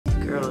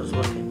girl is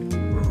looking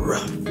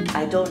rough.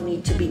 I don't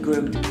need to be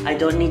groomed. I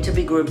don't need to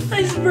be groomed.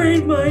 I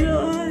sprayed my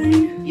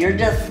eye. You're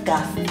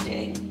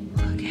disgusting.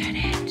 Look at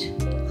it.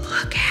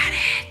 Look at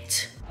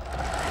it.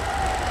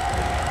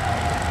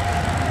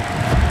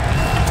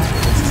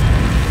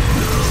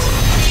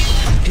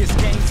 It's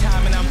game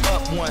time and I'm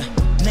up one.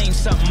 Name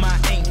something I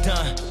ain't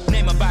done.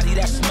 Name a body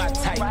that's my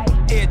type.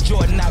 Air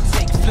Jordan, I'll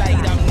take flight.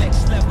 I'm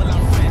next level,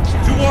 I'm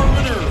franchise. To our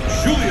winner,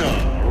 Julia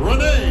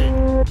Rene.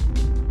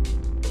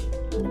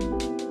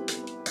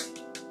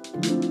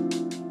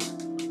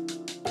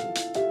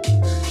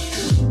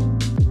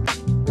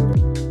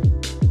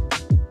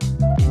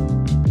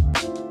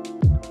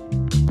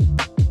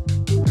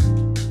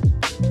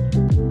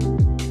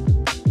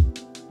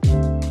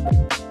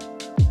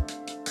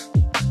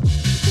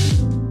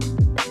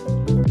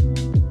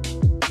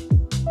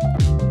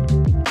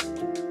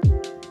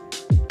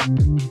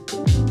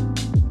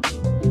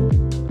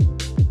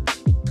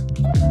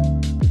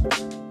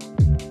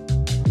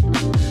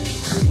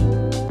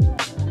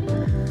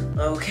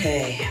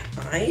 Okay,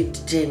 I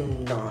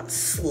did not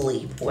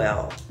sleep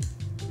well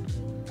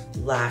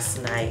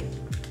last night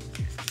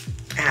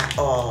at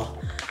all.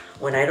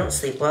 When I don't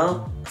sleep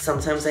well,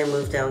 sometimes I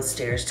move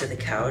downstairs to the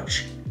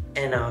couch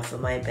and off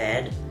of my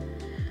bed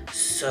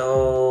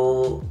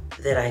so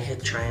that I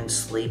could try and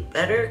sleep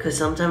better, because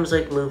sometimes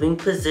like moving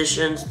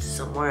positions to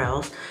somewhere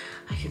else,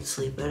 I can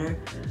sleep better,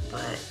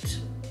 but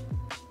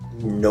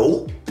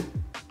nope,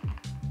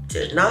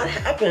 did not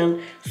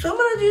happen. So I'm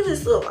gonna do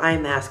this little eye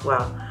mask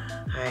while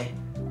I,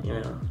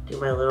 do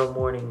my little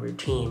morning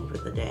routine for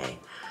the day,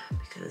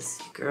 because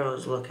your girl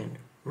is looking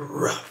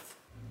rough.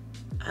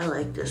 I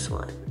like this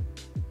one.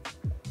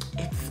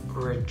 It's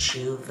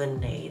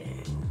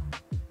rejuvenating.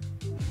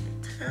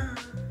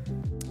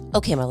 Ta-da.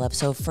 Okay, my love,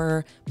 so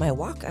for my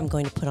walk, I'm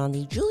going to put on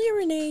the Julia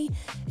Rene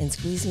and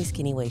Squeeze Me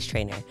Skinny Waist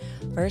Trainer.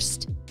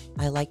 First,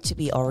 I like to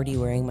be already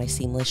wearing my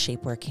seamless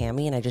shapewear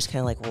cami, and I just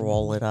kind of like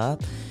roll it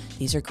up.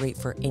 These are great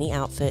for any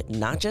outfit,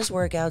 not just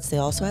workouts. They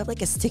also have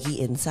like a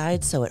sticky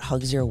inside, so it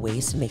hugs your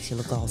waist and makes you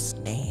look all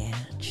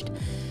snatched.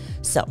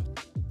 So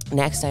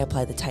next, I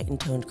apply the Tight and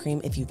Toned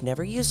Cream. If you've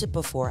never used it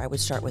before, I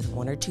would start with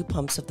 1 or 2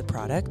 pumps of the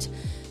product,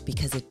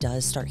 because it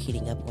does start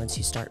heating up once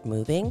you start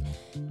moving.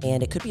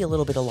 And it could be a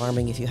little bit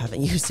alarming if you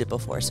haven't used it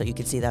before. So you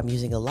can see that I'm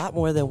using a lot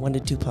more than 1 to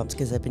 2 pumps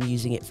because I've been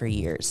using it for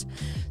years.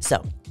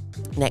 So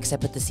next, I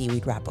put the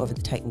seaweed wrap over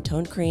the Tight and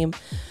Toned Cream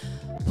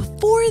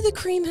before the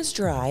cream has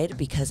dried,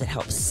 because it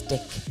helps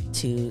stick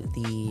to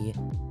the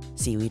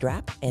seaweed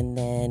wrap, and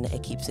then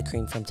it keeps the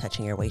cream from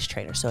touching your waist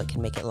trainer, so it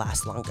can make it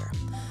last longer.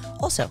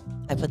 Also,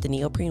 I put the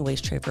neoprene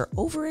waist trainer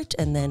over it,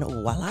 and then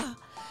voila,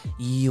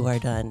 you are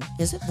done.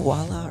 Is it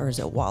voila or is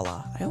it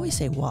voila? I always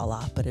say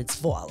voila, but it's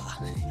voila.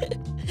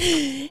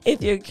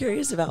 If you're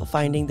curious about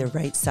finding the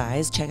right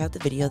size, check out the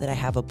video that I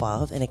have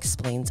above and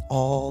explains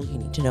all you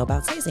need to know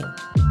about sizing.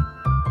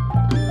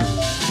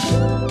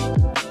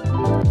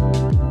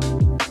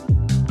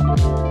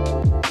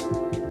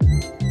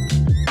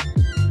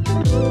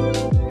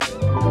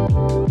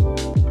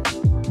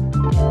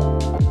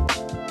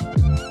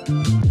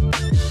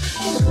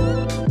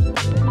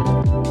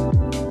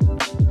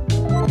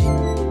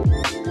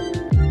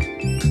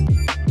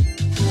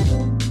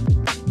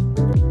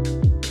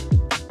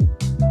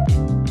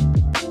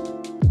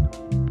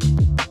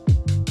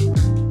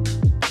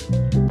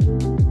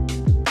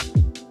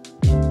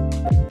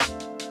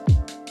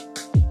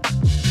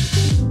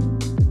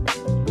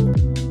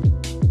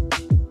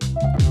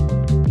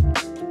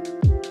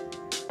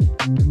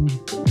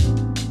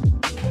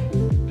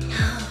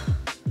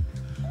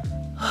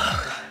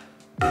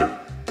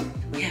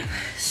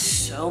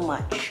 So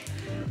much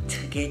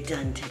to get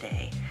done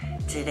today.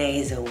 Today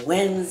is a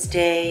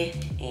Wednesday,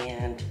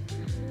 and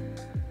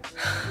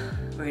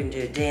we're gonna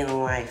do a day in the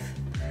life.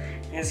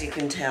 As you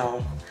can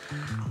tell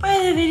by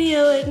the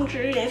video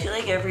entry, I feel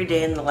like every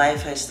day in the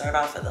life I start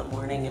off in the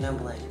morning and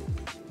I'm like,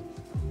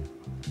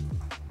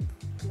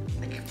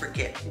 I can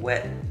forget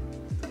what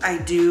I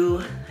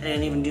do. I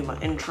didn't even do my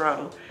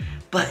intro,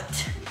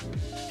 but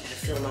I gotta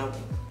fill my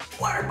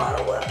water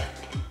bottle up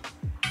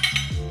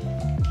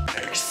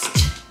first.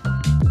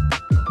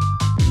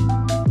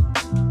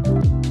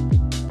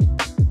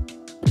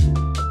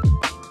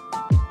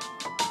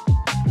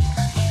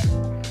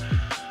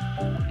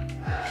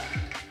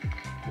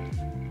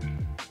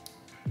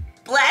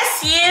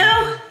 Bless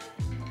you.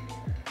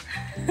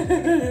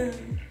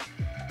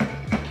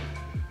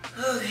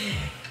 Okay.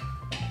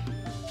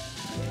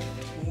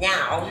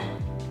 Now,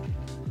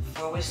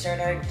 before we start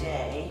our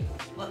day,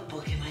 what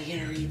book am I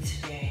gonna read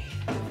today?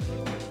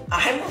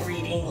 I'm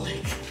reading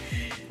like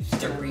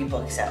 3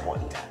 books at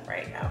one time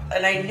right now.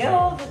 And I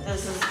know that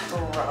this is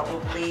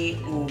probably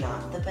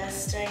not the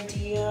best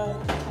idea,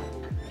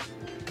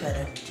 but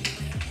I'm doing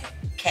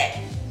it.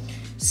 Okay.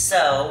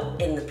 So,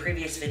 in the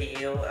previous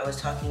video, I was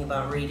talking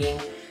about reading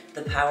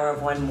The Power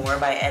of One More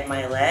by Ed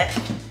Milet.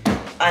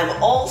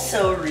 I'm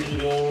also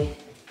reading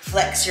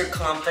Flex Your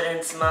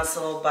Confidence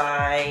Muscle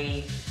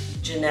by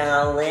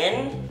Janelle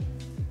Lynn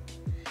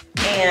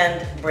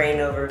and Brain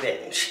Over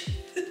Binge.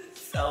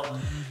 So,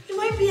 you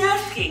might might be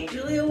asking,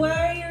 Julia, why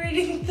are you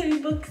reading 3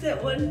 books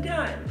at one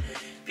time?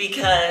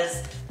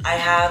 Because I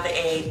have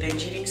a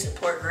binge eating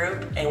support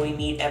group and we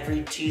meet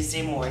every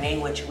Tuesday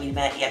morning, which we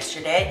met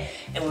yesterday,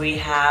 and we're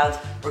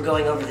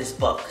going over this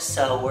book.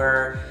 So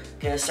we're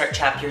gonna start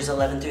chapters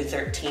 11 through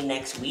 13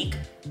 next week.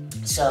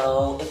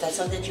 So if that's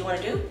something that you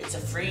wanna do, it's a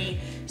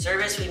free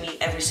service. We meet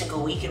every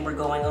single week and we're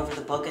going over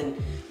the book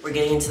and we're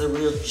getting into the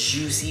real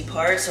juicy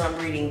part. So I'm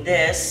reading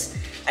this.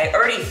 I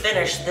already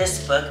finished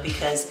this book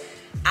because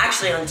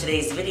actually on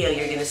today's video,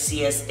 you're gonna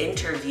see us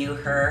interview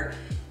her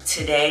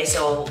today.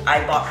 So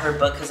I bought her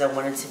book because I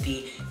wanted to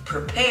be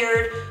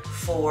prepared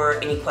for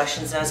any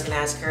questions that I was gonna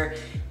ask her.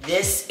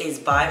 This is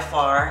by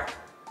far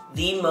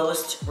the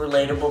most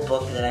relatable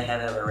book that I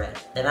have ever read.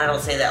 And I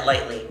don't say that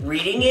lightly.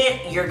 Reading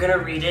it, you're gonna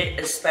read it,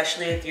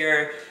 especially if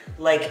you're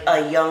like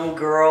a young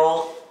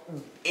girl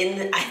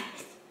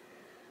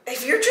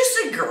if you're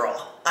just a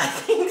girl, I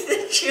think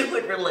that you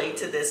would relate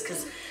to this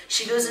because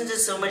she goes into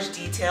so much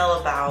detail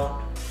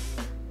about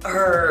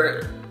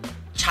her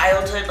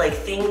childhood, like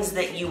things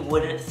that you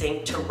wouldn't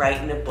think to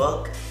write in a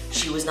book.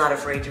 She was not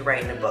afraid to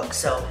write in a book.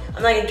 So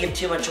I'm not gonna give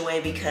too much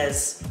away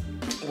because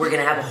we're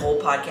gonna have a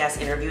whole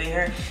podcast interviewing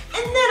her. And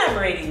then I'm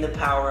reading The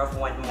Power of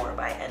One More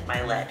by Ed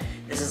Milet.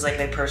 This is like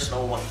my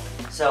personal one.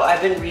 So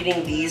I've been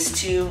reading these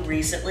 2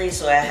 recently,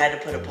 so I had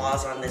to put a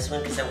pause on this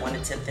one because I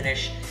wanted to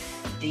finish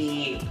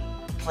the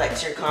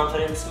Flex Your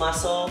Confidence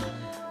Muscle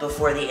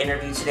before the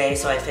interview today.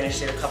 So I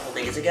finished it a couple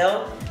days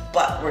ago,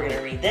 but we're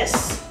gonna read this.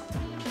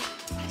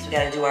 So we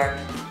gotta do our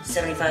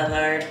 75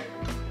 hard,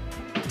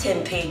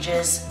 10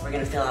 pages. We're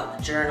gonna fill out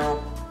the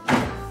journal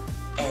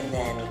and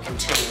then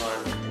continue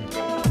on with the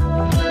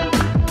day.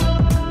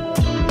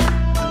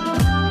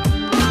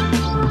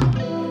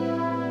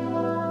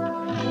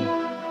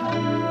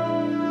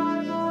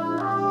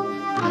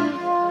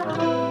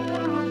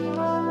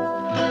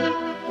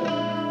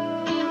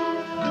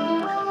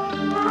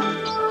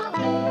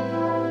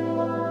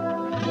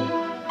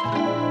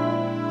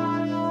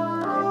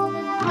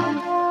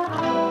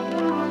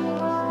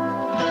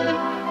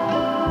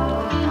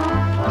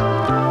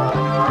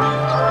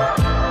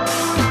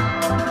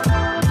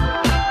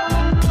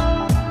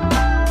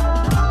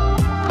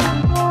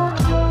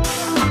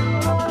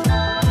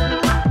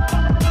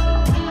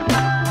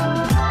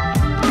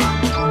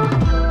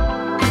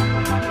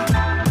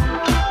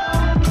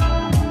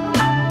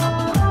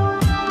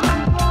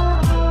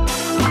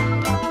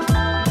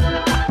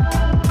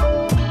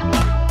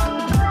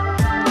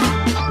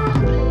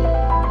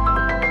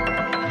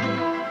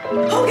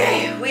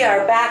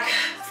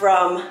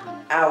 From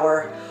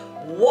our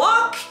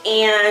walk,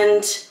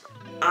 and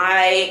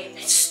I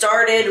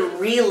started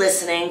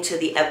re-listening to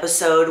the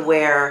episode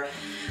where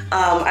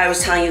I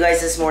was telling you guys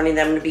this morning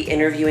that I'm gonna be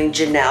interviewing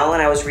Janelle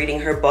and I was reading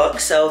her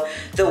book. So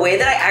the way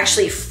that I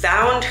actually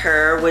found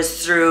her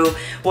was through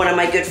one of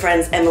my good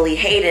friends, Emily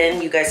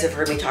Hayden. You guys have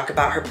heard me talk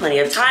about her plenty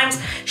of times.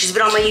 She's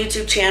been on my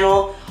YouTube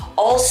channel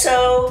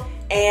also,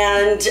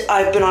 and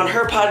I've been on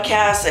her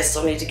podcast. I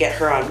still need to get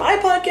her on my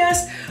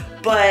podcast.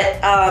 But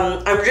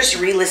I'm just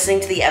re-listening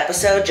to the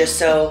episode just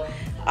so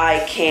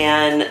I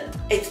can,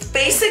 it's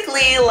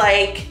basically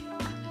like,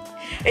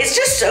 it's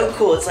just so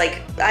cool. It's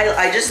like,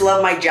 I just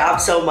love my job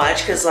so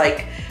much because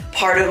like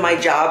part of my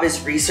job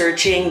is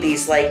researching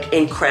these like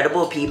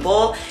incredible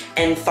people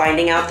and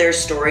finding out their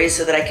stories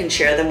so that I can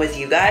share them with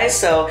you guys.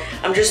 So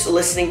I'm just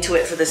listening to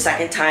it for the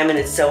 2nd time and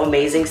it's so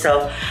amazing.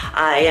 So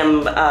I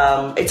am,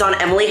 it's on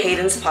Emily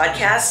Hayden's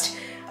podcast.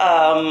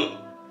 And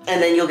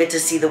then you'll get to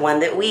see the one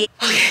that okay.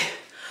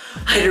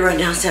 I had to run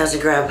downstairs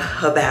and grab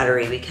a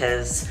battery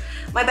because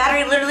my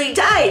battery literally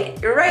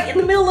died right in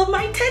the middle of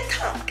my TED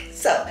Talk.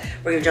 So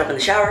we're gonna jump in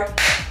the shower.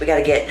 We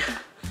gotta get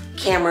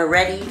camera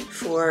ready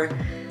for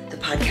the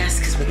podcast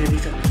because we're gonna be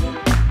filming.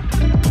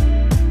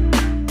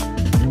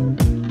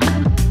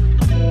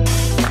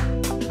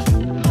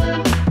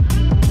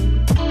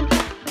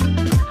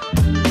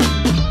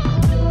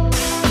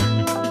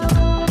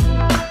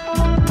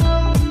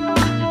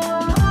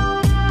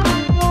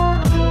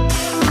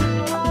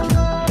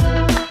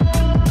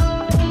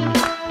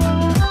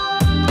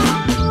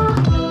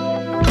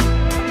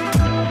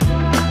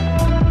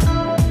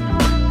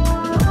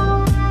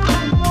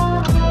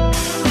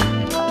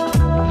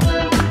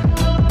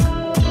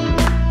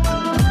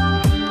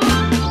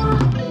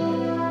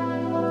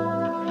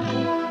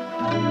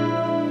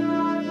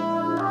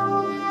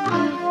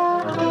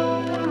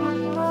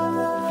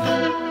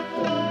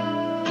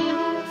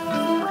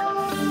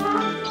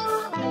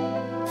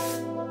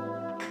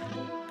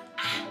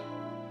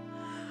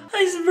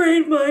 I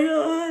sprayed my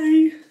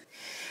eye.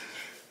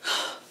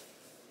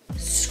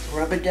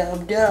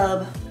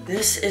 Scrub-a-dub-dub.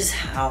 This is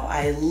how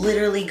I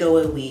literally go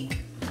a week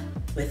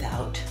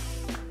without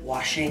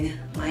washing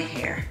my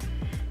hair.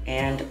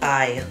 And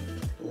I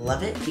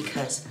love it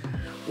because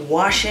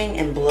washing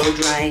and blow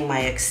drying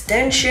my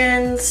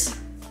extensions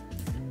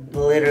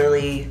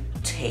literally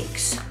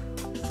takes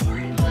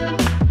forever.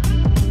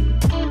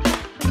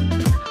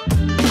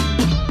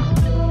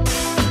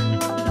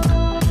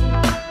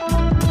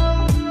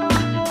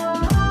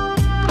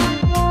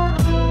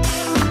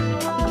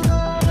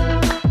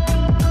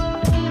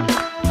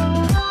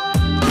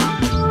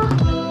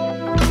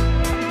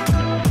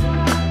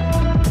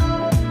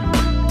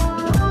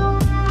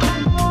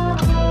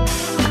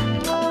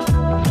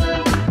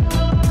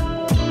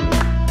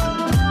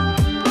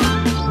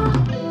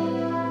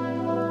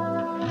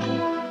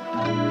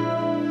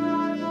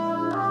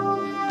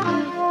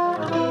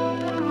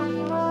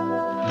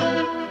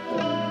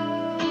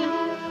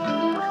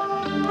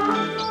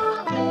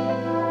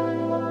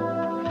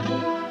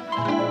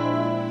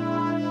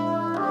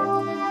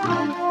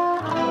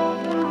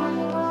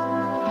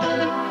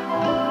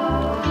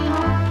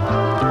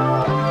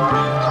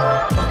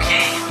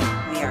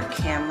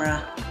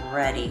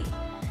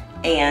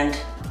 and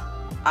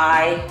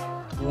I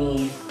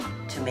need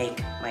to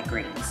make my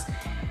greens.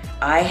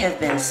 I have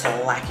been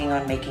slacking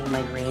on making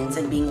my greens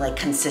and being like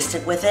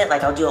consistent with it.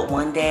 Like I'll do it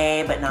one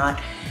day, but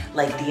not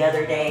like the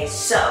other day.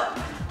 So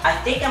I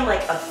think I'm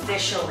like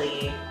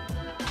officially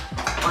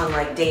on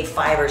like day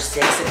 5 or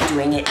 6 of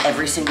doing it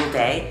every single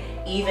day,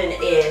 even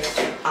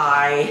if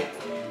I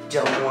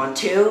don't want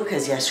to,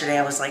 because yesterday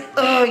I was like,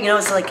 oh, you know,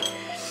 it's like,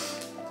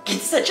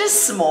 it's such a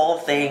small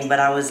thing, but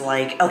I was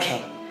like,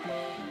 okay,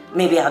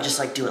 maybe I'll just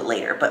like do it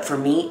later. But for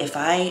me, if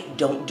I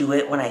don't do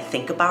it when I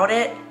think about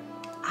it,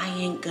 I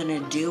ain't gonna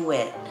do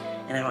it.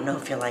 And I don't know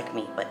if you're like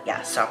me, but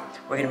yeah, so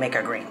we're gonna make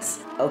our greens.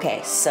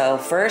 Okay, so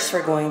first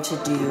we're going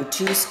to do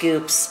 2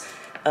 scoops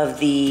of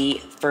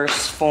the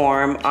First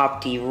Form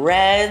Opti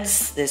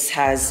Reds. This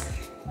has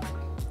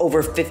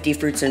over 50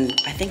 fruits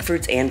and I think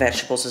fruits and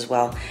vegetables as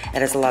well.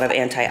 It has a lot of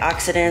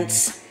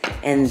antioxidants.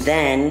 And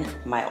then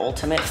my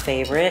ultimate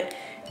favorite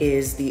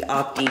is the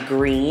Opti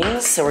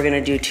Greens. So we're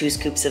gonna do 2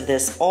 scoops of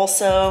this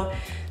also.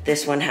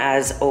 This one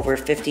has over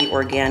 50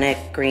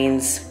 organic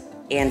greens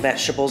and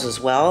vegetables as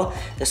well.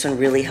 This one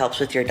really helps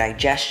with your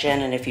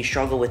digestion, and if you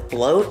struggle with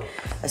bloat,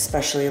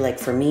 especially like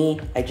for me,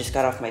 I just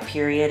got off my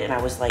period and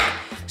I was like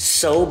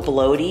so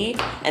bloaty,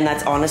 and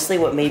that's honestly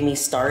what made me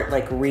start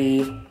like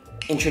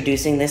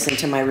reintroducing this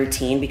into my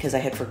routine, because I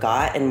had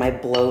forgot and my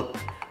bloat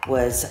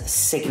was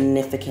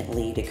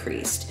significantly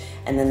decreased.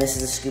 And then this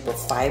is a scoop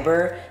of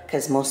fiber,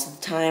 because most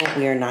of the time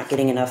we are not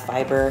getting enough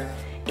fiber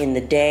in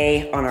the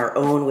day on our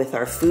own with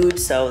our food,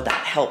 so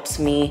that helps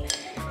me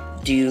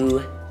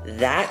do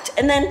that.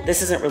 And then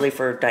this isn't really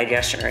for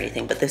digestion or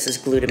anything, but this is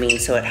glutamine,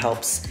 so it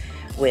helps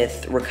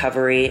with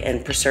recovery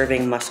and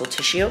preserving muscle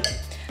tissue.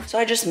 So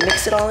I just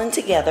mix it all in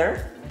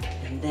together,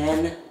 and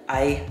then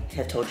I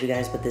have told you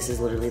guys, but this is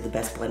literally the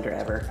best blender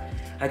ever.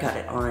 I got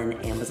it on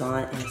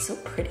Amazon and it's so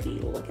pretty,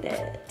 look at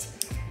it.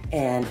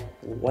 And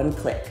one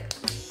click,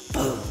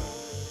 boom.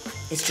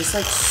 It's just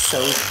like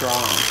so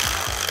strong.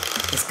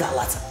 It's got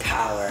lots of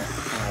power, and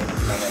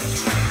I love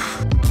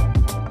it.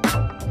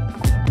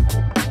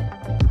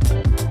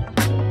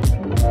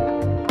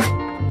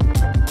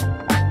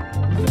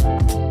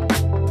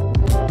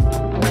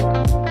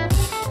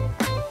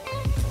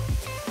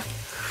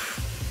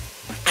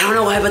 I don't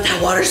know why, but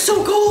that water's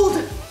so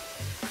cold.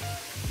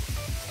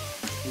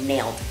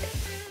 Nailed it.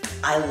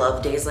 I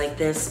love days like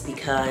this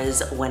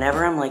because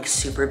whenever I'm like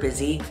super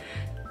busy,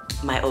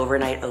 my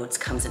overnight oats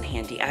comes in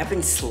handy. I've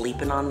been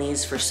sleeping on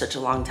these for such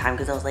a long time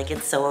because I was like,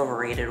 it's so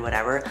overrated,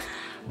 whatever.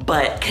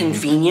 But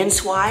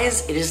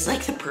convenience-wise, it is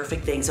like the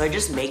perfect thing. So I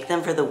just make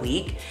them for the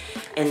week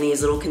in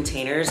these little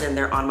containers, and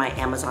they're on my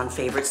Amazon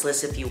favorites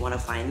list if you want to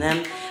find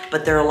them.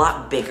 But they're a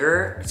lot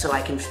bigger, so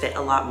I can fit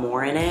a lot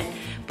more in it.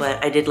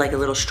 But I did like a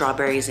little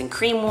strawberries and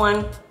cream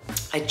one.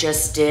 I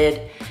just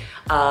did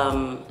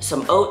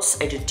some oats.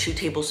 I did 2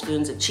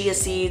 tablespoons of chia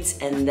seeds,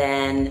 and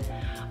then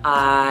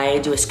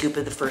I do a scoop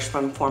of the First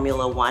Form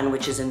Formula 1,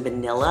 which is in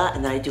vanilla,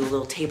 and then I do a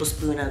little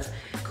tablespoon of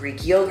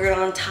Greek yogurt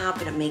on top,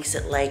 and it makes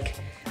it like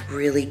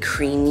really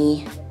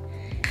creamy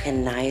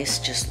and nice.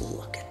 Just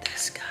look at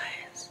this,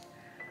 guys.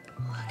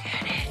 Look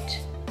at it.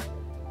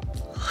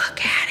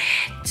 Look at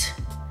it.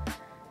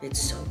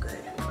 It's so good.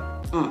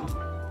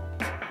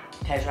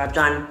 Okay, so I've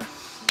done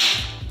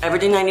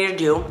everything I need to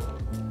do,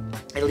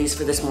 at least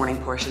for this morning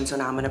portion, so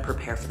now I'm gonna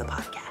prepare for the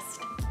podcast.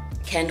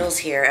 Kendall's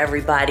here,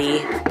 everybody.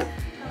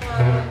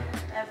 Hello,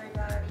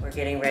 everybody. We're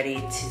getting ready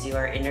to do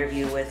our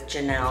interview with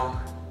Janelle.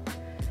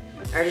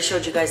 I already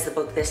showed you guys the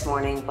book this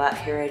morning, but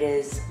here it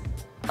is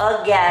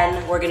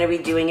again. We're gonna be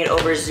doing it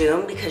over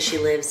Zoom because she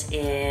lives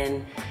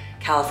in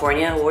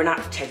California. We're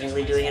not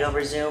technically doing it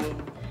over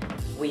Zoom.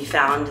 We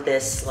found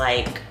this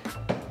like,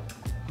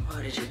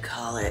 what did you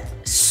call it?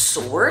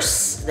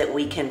 Source that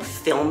we can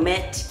film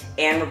it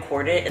and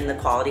record it, and the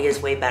quality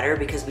is way better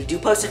because we do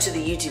post it to the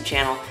YouTube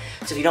channel.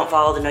 So if you don't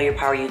follow the Know Your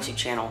Power YouTube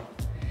channel,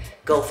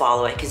 go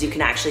follow it, because you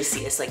can actually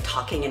see us like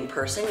talking in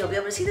person. You'll be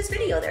able to see this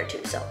video there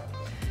too, so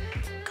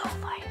go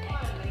find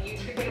it. You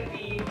two can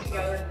be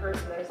together in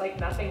person. There's like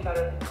nothing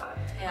better than that.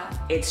 Yeah.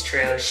 It's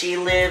true. She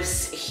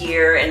lives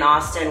here in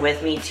Austin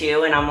with me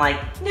too, and I'm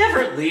like,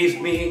 never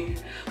leave me,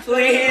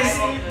 please.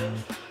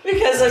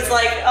 Because it's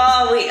like,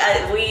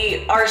 oh,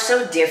 we are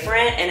so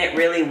different, and it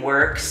really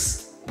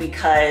works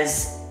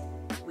because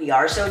we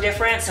are so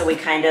different, so we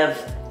kind of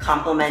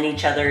complement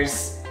each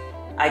other's,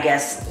 I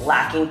guess,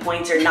 lacking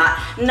points, or not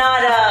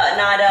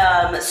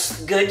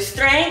good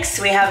strengths.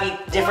 We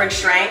have different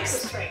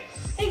strengths.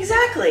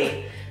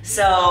 Exactly.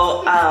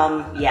 So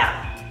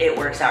yeah, it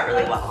works out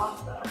really well.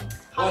 Awesome.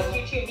 How did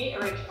you two meet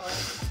originally?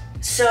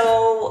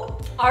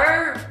 So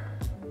our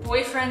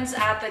boyfriends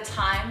at the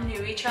time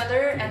knew each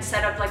other and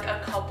set up like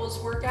a couples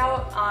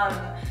workout.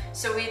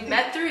 So we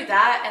met through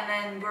that, and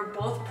then we're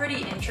both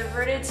pretty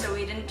introverted, so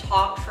we didn't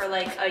talk for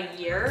like a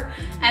year.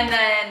 And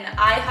then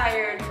I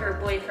hired her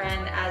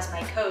boyfriend as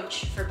my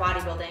coach for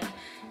bodybuilding,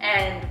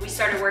 and we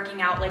started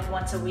working out like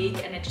once a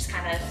week, and it just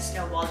kind of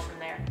snowballed from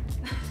there.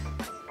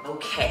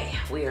 Okay,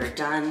 we are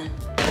done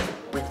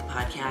with the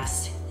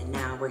podcast, and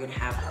now we're gonna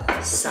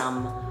have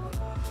some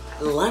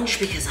lunch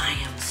because I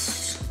am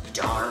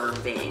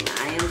starving.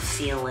 I am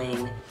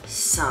feeling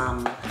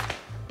some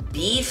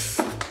beef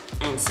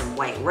and some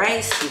white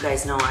rice. You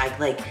guys know I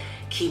like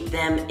keep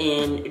them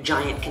in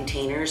giant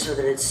containers so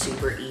that it's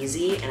super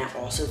easy, and I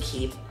also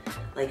keep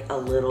like a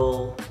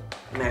little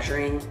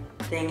measuring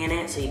thing in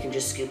it so you can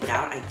just scoop it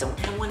out. I don't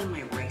have one in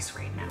my rice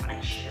right now, and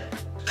I should.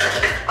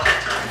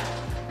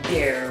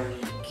 There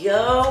we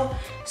go.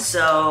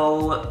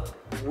 So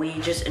we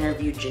just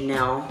interviewed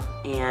Janelle,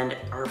 and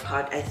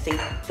I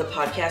think the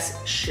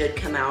podcast should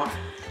come out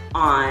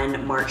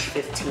on March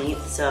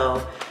 15th.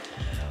 So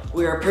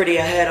we're pretty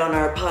ahead on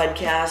our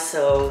podcast.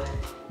 So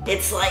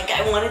it's like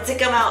I want it to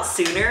come out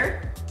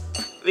sooner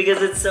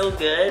because it's so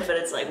good, but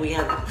it's like we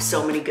have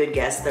so many good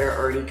guests that are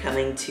already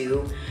coming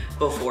too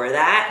before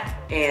that,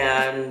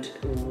 and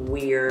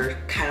we're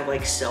kind of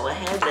like so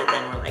ahead that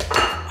then we're like,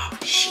 oh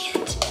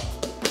shit,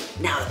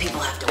 now the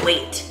people have to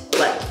wait.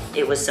 But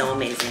it was so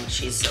amazing.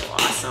 She's so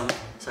awesome.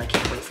 So I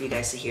can't wait for you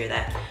guys to hear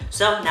that.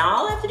 So now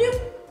all I have to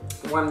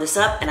do, warm this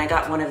up, and I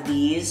got one of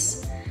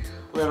these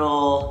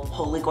little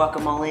holy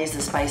guacamoles,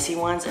 the spicy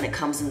ones, and it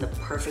comes in the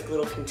perfect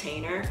little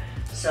container.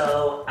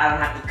 So I don't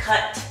have to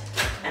cut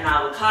an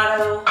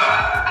avocado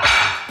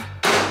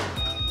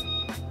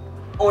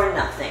or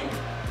nothing.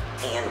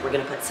 And we're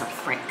gonna put some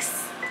Franks.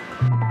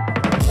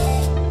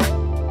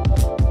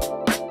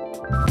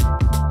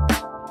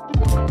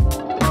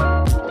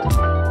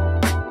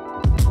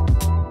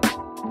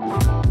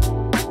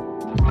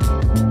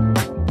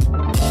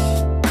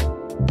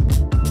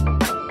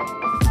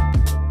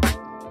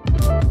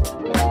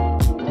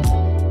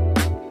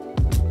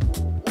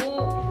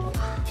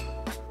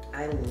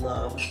 I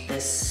love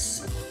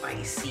this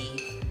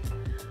spicy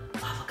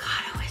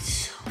avocado. It's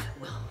so good.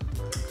 Well,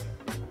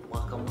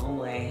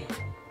 guacamole.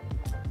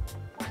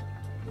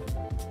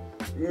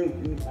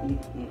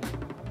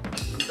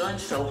 I'm feeling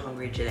so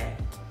hungry today.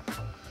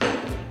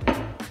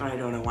 I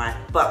don't know why.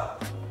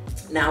 But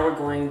now we're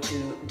going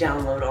to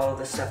download all of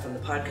the stuff from the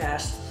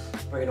podcast.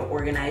 We're going to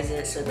organize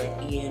it so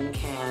that Ian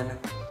can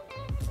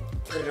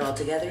put it all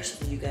together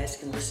so that you guys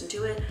can listen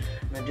to it.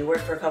 I'm going to do work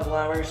for a couple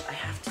hours. I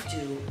have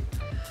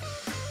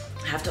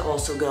to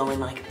also go and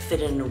like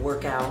fit in a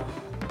workout,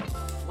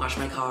 wash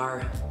my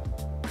car,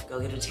 go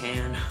get a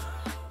tan,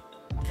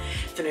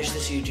 finish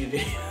this YouTube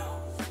video.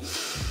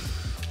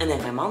 And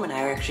then my mom and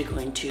I are actually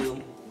going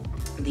to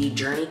the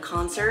Journey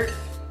concert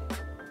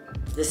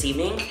this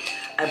evening.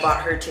 I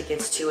bought her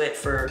tickets to it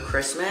for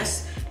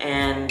Christmas,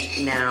 and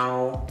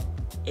now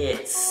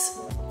it's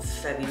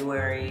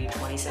February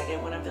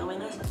 22nd when I'm filming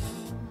this.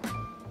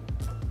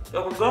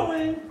 So we're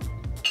going.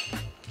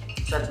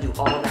 So I have to do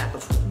all of that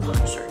before the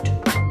concert.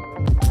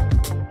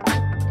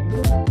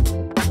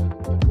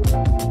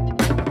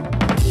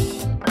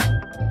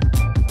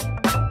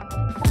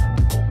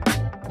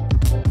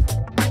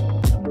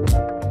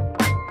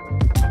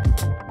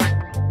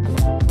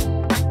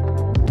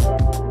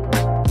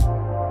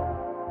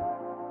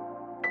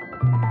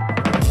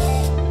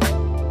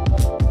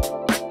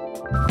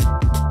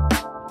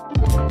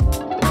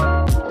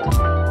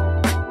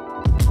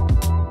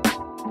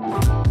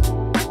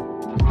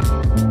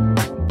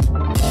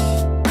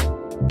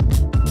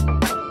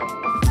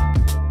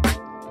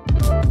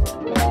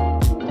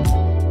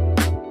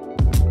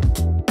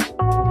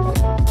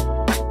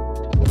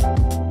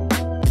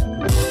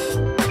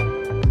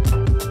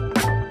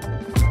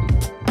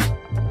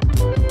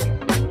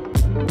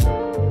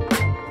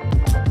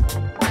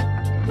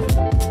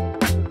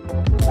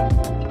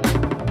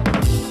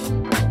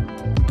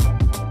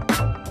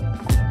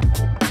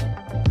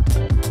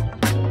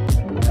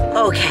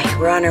 Okay,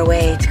 we're on our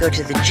way to go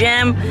to the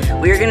gym.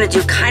 We're gonna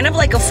do kind of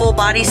like a full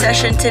body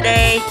session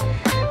today.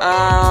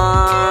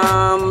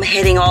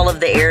 Hitting all of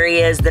the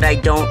areas that I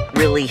don't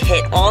really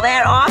hit all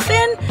that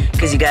often,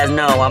 because you guys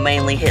know I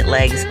mainly hit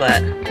legs,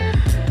 but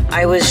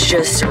I was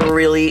just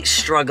really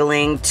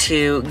struggling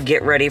to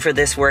get ready for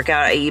this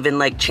workout. I even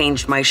like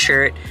changed my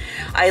shirt.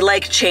 I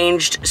like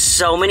changed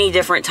so many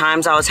different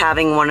times. I was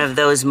having one of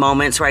those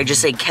moments where I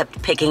just like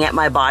kept picking at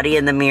my body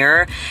in the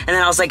mirror. And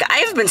then I was like,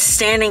 I've been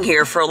standing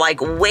here for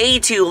like way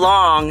too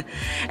long.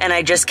 And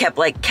I just kept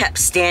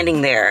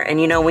standing there.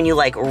 And you know, when you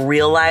like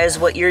realize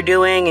what you're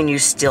doing and you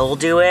still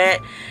do it,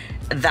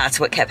 that's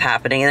what kept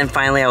happening. And then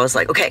finally I was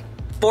like, okay,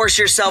 force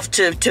yourself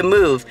to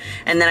move.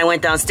 And then I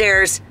went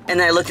downstairs, and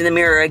then I looked in the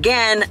mirror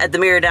again at the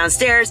mirror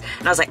downstairs,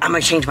 and I was like, I'm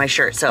gonna change my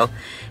shirt. So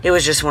it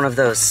was just one of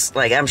those,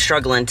 like, I'm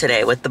struggling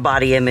today with the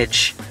body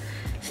image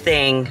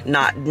thing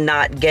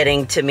not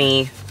getting to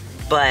me.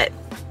 But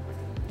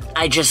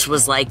I just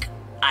was like,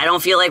 I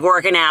don't feel like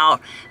working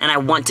out, and I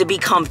want to be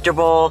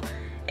comfortable.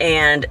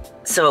 And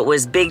so it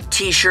was big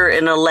t-shirt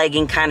and a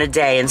legging kind of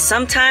day. And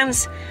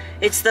sometimes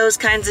it's those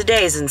kinds of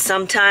days, and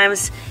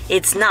sometimes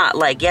it's not.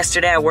 Like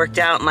yesterday I worked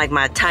out in like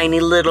my tiny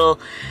little,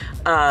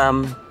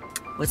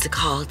 what's it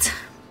called?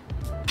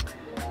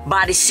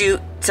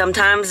 Bodysuit.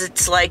 Sometimes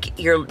it's like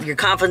your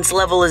confidence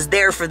level is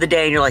there for the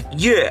day and you're like,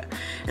 yeah.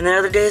 And then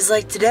other days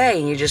like today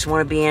and you just want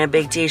to be in a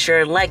big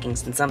t-shirt and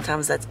leggings, and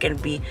sometimes that's gonna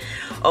be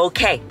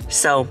okay.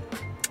 So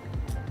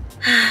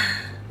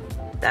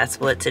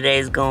that's what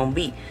today's gonna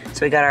be.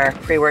 So we got our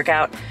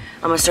pre-workout.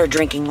 I'm gonna start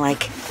drinking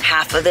like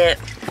half of it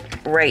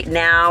right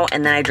now,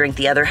 and then I drink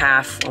the other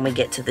half when we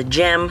get to the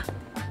gym.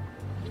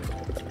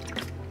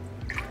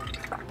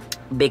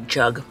 Big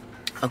chug.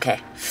 Okay,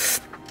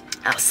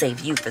 I'll save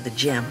you for the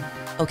gym.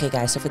 Okay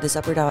guys, so for this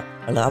upper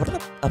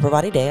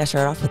body day, I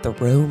started off with the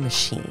row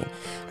machine.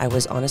 I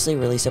was honestly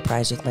really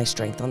surprised with my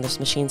strength on this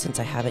machine since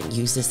I haven't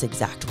used this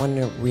exact one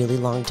in a really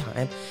long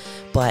time.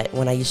 But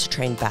when I used to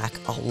train back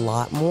a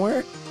lot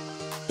more,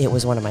 it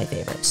was one of my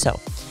favorites. So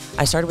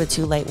I started with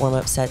 2 light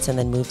warm-up sets and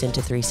then moved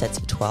into 3 sets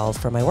of 12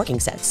 for my working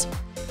sets.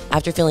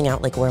 After feeling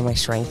out like where my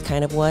strength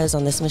kind of was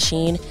on this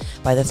machine,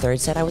 by the 3rd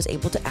set, I was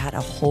able to add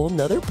a whole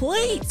nother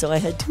plate. So I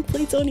had 2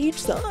 plates on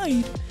each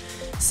side.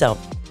 So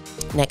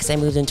next, I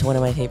moved into one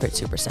of my favorite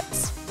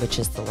supersets, which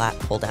is the lat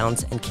pull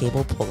downs and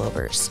cable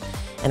pullovers.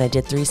 And I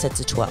did 3 sets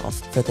of 12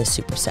 for this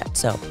superset.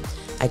 So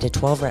I did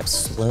 12 reps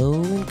slow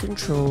and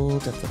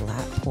controlled of the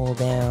lat pull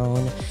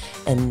down.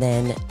 And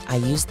then I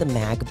used the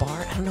mag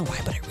bar. I don't know why,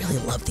 but I really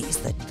love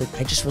these.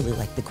 I just really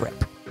like the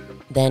grip.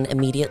 Then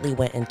immediately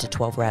went into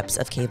 12 reps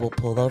of cable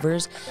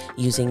pullovers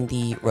using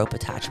the rope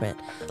attachment.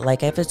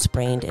 Like I've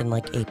explained in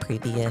like a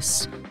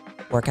previous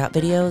workout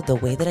video, the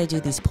way that I do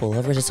these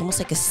pullovers, it's almost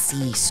like a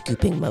C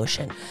scooping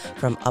motion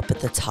from up at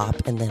the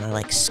top, and then I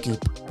like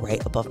scoop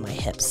right above my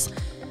hips.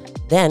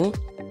 Then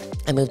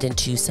I moved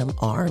into some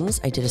arms.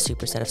 I did a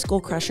superset of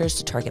skull crushers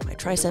to target my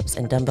triceps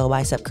and dumbbell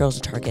bicep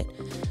curls to target,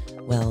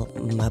 well,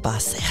 my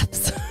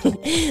biceps.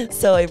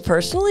 So I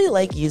personally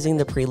like using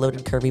the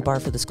preloaded curvy bar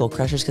for the skull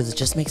crushers because it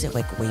just makes it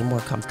like way more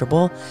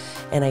comfortable.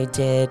 And I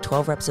did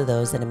 12 reps of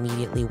those, then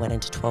immediately went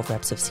into 12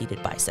 reps of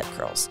seated bicep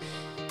curls.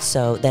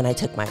 So then I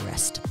took my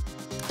rest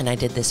and I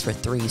did this for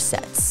 3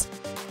 sets.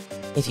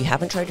 If you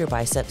haven't tried your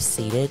biceps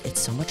seated,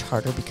 it's so much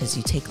harder because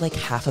you take like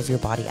half of your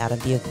body out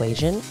of the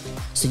equation.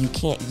 So you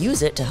can't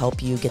use it to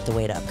help you get the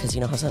weight up because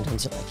you know how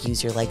sometimes you like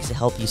use your legs to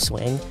help you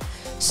swing.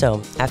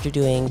 So after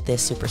doing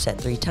this superset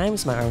 3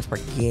 times, my arms were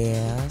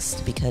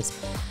gassed because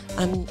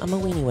I'm a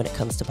weenie when it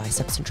comes to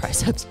biceps and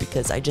triceps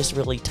because I just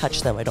really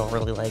touch them. I don't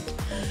really like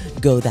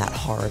go that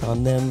hard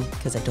on them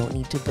because I don't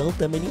need to build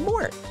them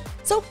anymore.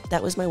 So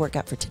that was my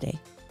workout for today.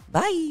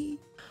 Bye.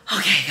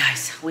 Okay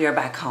guys, we are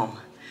back home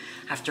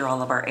after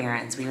all of our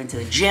errands. We went to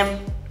the gym.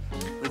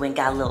 We went and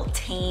got a little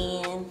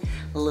tan,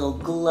 a little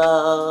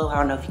glow. I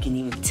don't know if you can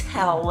even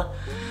tell.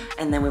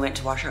 And then we went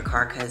to wash our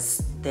car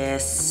because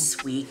this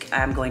week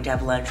I'm going to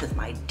have lunch with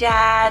my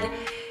dad.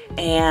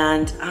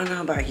 And I don't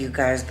know about you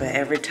guys, but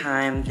every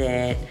time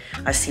that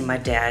I see my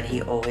dad,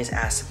 he always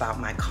asks about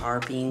my car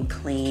being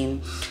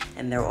clean.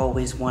 And they're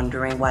always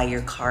wondering why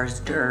your car's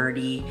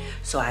dirty.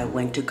 So I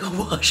went to go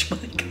wash my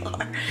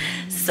car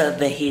so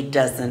that he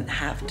doesn't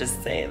have to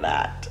say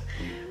that.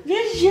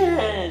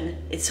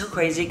 Vision! It's so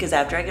crazy because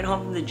after I get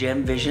home from the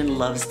gym, Vision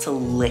loves to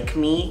lick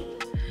me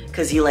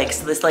because he likes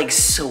this like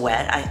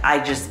sweat. I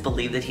just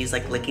believe that he's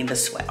like licking the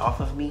sweat off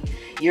of me.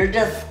 You're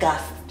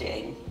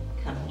disgusting.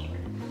 Come here.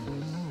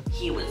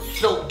 He was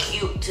so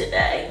cute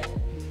today.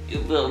 You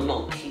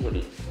little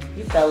cutie.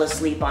 You fell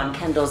asleep on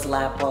Kendall's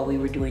lap while we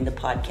were doing the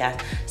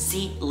podcast.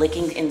 See,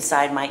 licking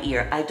inside my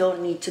ear. I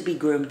don't need to be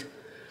groomed.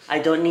 I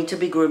don't need to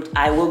be groomed.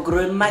 I will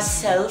groom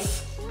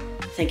myself.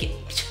 Thank you.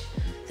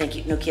 Thank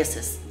you. No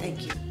kisses.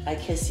 Thank you. I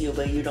kiss you,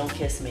 but you don't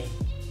kiss me.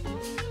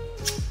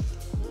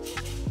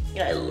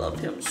 Yeah, I love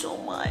him so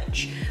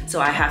much. So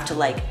I have to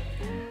like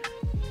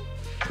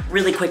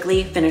really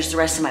quickly finish the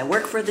rest of my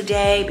work for the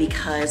day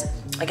because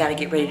I gotta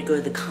get ready to go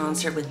to the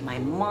concert with my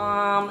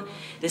mom.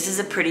 This is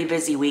a pretty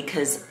busy week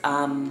because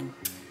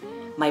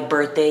my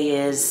birthday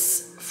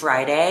is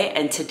Friday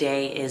and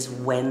today is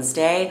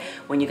Wednesday.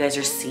 When you guys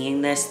are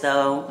seeing this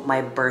though,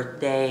 my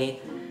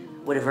birthday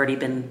would have already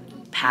been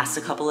past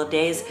a couple of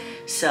days.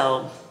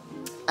 So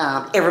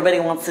everybody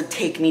wants to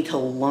take me to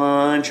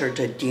lunch or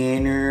to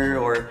dinner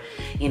or,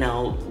 you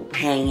know,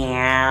 hang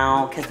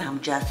out because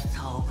I'm just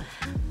so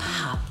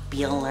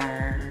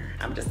popular.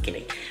 I'm just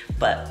kidding.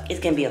 But it's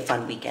gonna be a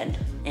fun weekend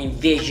and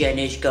Vision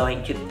is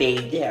going to be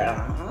there.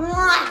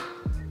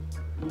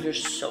 You're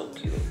so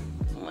cute.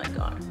 Oh my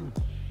God.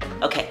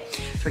 Okay,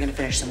 so we're gonna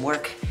finish some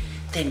work,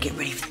 then get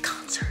ready for the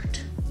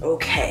concert.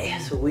 Okay,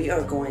 so we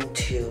are going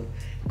to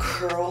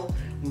curl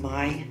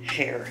my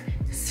hair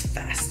as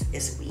fast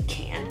as we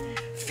can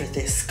for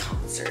this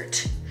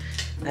concert.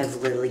 I've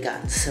literally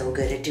gotten so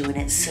good at doing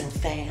it so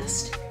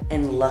fast.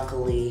 And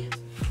luckily,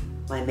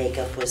 my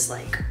makeup was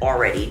like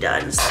already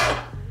done, so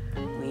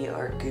we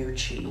are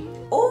Gucci.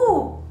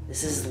 Oh,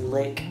 this is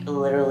like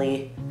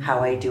literally how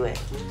I do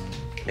it.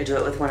 I do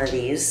it with one of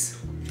these.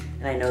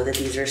 And I know that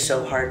these are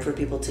so hard for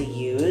people to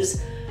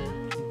use,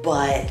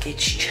 but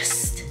it's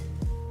just,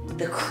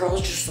 the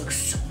curls just look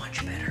so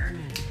much better.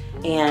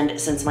 And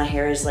since my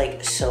hair is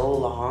like so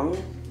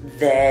long,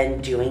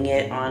 then doing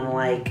it on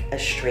like a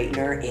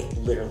straightener, it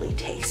literally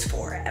takes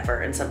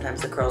forever. And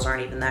sometimes the curls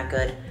aren't even that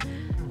good.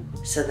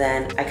 So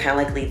then I kind of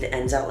like leave the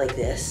ends out like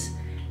this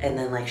and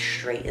then like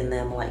straighten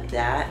them like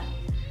that.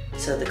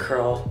 So the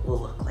curl will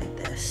look like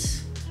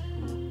this.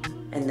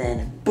 And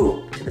then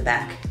boom, to the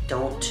back.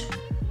 Don't,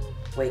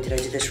 wait, did I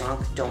do this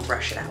wrong? Don't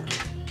brush it out.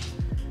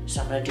 So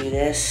I'm gonna do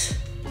this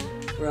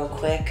real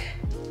quick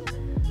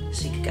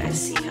so you guys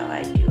see how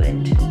I do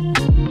it.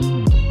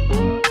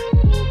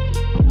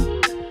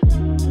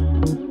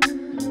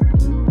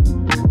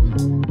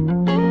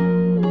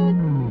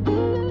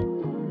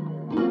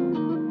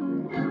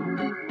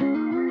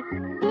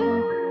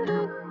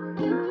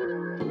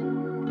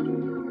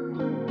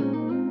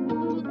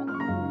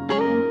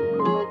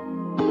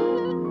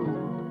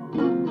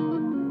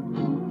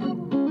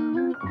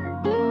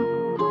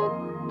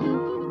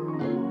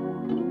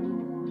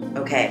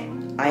 Okay,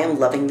 I am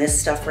loving this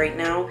stuff right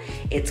now.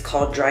 It's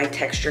called Dry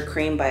Texture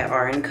Cream by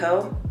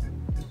R&Co.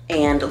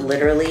 And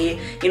literally,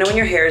 you know when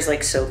your hair is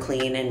like so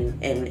clean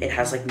and it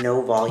has like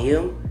no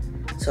volume?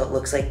 So it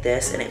looks like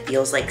this and it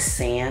feels like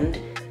sand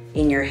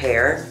in your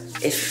hair.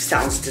 It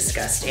sounds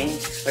disgusting,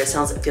 but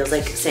it feels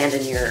like sand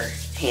in your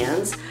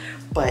hands,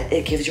 but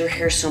it gives your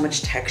hair so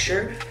much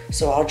texture.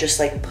 So I'll just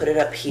like put it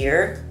up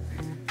here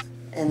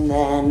and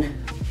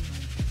then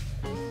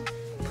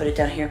put it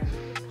down here.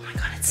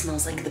 It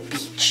smells like the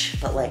beach,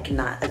 but like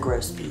not a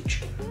gross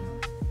beach.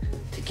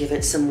 To give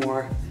it some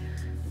more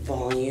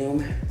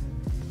volume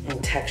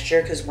and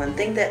texture, because one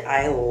thing that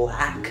I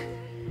lack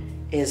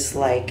is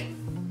like,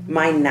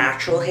 my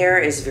natural hair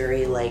is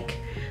very like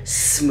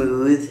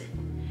smooth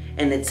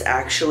and it's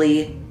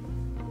actually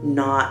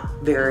not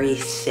very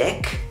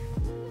thick.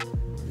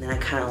 And then I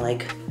kind of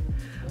like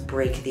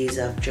break these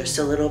up just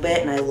a little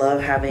bit, and I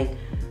love having,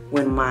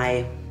 when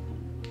my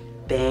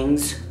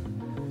bangs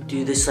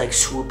do this like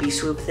swoopy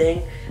swoop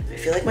thing. I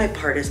feel like my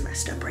part is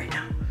messed up right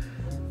now.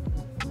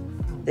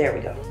 There we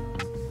go.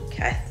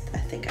 Okay, I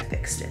think I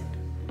fixed it.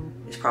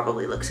 This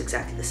probably looks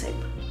exactly the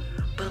same.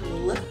 But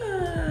look.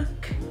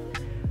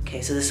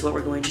 Okay, so this is what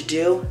we're going to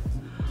do.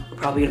 We're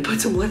probably gonna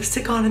put some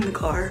lipstick on in the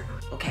car.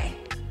 Okay,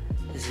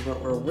 this is what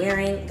we're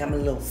wearing. Got my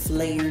little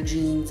flare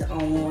jeans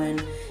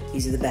on.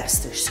 These are the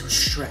best, they're so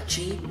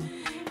stretchy.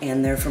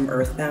 And they're from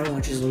Earthbound,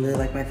 which is literally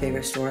like my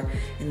favorite store.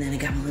 And then I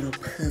got my little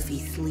puffy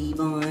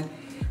sleeve on.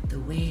 The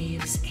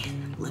waves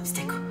and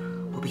lipstick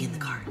will be in the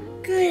car.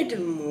 Good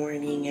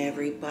morning,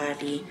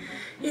 everybody.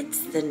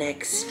 It's the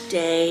next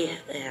day,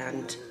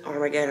 and oh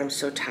my God, I'm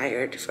so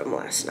tired from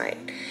last night.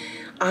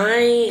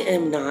 I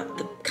am not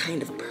the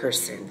kind of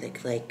person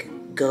that like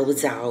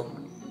goes out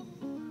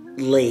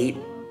late,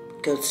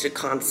 goes to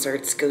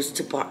concerts, goes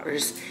to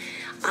bars.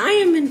 I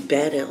am in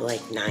bed at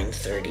like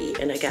 9:30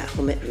 and I got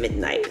home at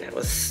midnight. It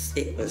was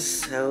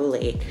so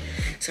late,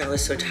 so I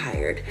was so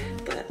tired,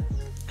 but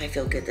I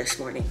feel good this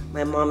morning.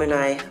 My mom and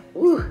I,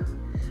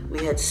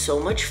 we had so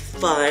much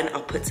fun.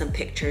 I'll put some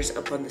pictures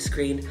up on the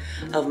screen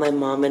of my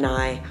mom and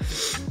I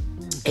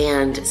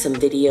and some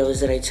videos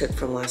that I took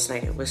from last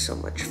night. It was so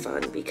much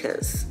fun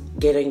because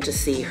getting to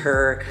see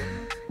her,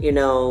 you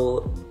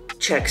know,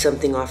 check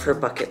something off her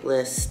bucket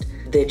list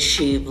that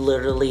she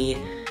literally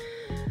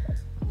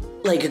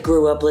like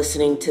grew up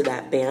listening to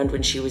that band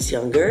when she was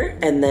younger,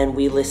 and then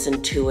we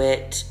listened to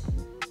it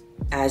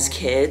as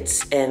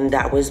kids, and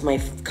that was my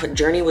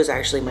Journey was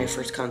actually my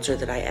first concert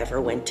that I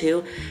ever went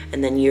to,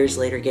 and then years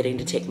later getting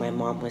to take my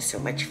mom was so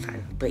much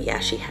fun. But yeah,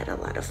 she had a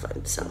lot of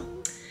fun, so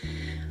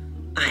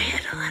I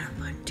had a lot of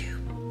fun too.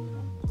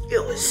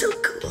 It was so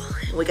cool.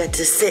 We got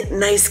to sit in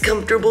nice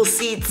comfortable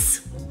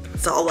seats.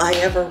 That's all I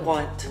ever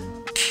want.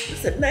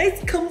 Just a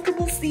nice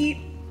comfortable seat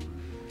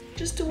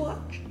just to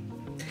watch.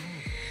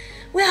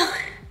 Well,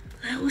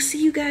 I will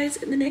see you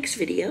guys in the next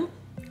video,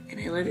 and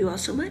I love you all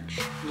so much.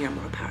 You're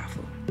more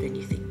powerful than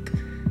you think.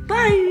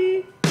 Bye!